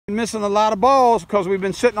Missing a lot of balls because we've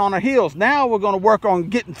been sitting on our heels. Now we're going to work on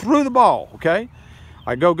getting through the ball, okay? All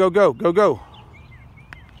right, go, go, go, go, go.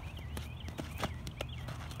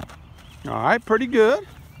 All right, pretty good.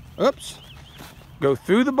 Oops. Go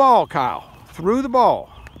through the ball, Kyle. Through the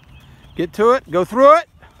ball. Get to it. Go through it.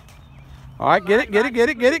 All right, get it, get it, get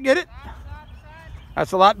it, get it, get it.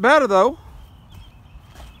 That's a lot better, though.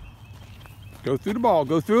 Go through the ball.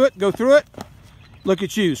 Go through it. Go through it. Look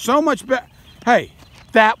at you. So much better. Hey,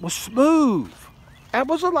 that was smooth. That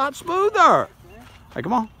was a lot smoother. Hey,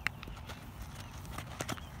 come on.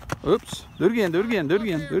 Oops. Do it again. Do it again. Do it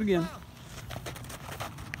again. Do it again.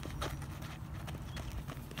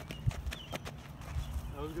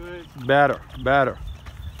 That was good. Better. Better.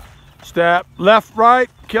 Step. Left, right.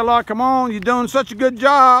 Killer, come on. You're doing such a good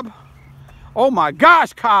job. Oh, my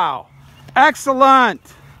gosh, Kyle. Excellent.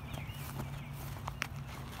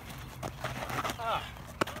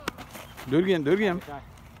 Do it again, do it again.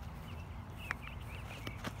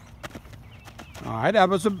 All right,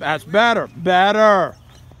 that's better, better.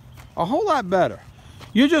 A whole lot better.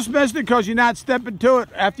 You just missed it because you're not stepping to it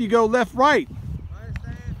after you go left, right.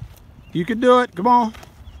 You can do it, come on.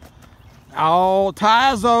 Oh,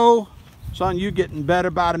 Tyzo. Son, you're getting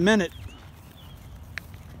better by the minute.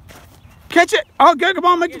 Catch it. Oh, good, come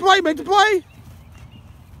on, make the play, make the play.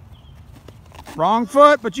 Wrong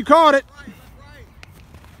foot, but you caught it.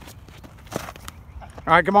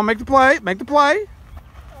 All right, come on, make the play, make the play.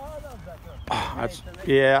 Oh, that's,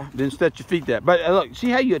 yeah, didn't stretch your feet that. But look, see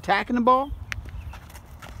how you attacking the ball?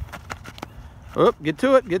 Oh, get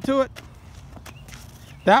to it, get to it.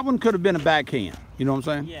 That one could have been a backhand. You know what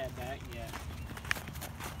I'm saying? Yeah, back, yeah.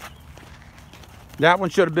 That one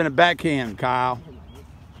should have been a backhand, Kyle.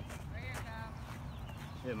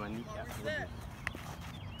 Yeah, my kneecap.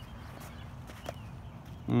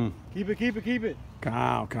 Mm. Keep it, keep it, keep it.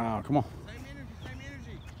 Kyle, come on.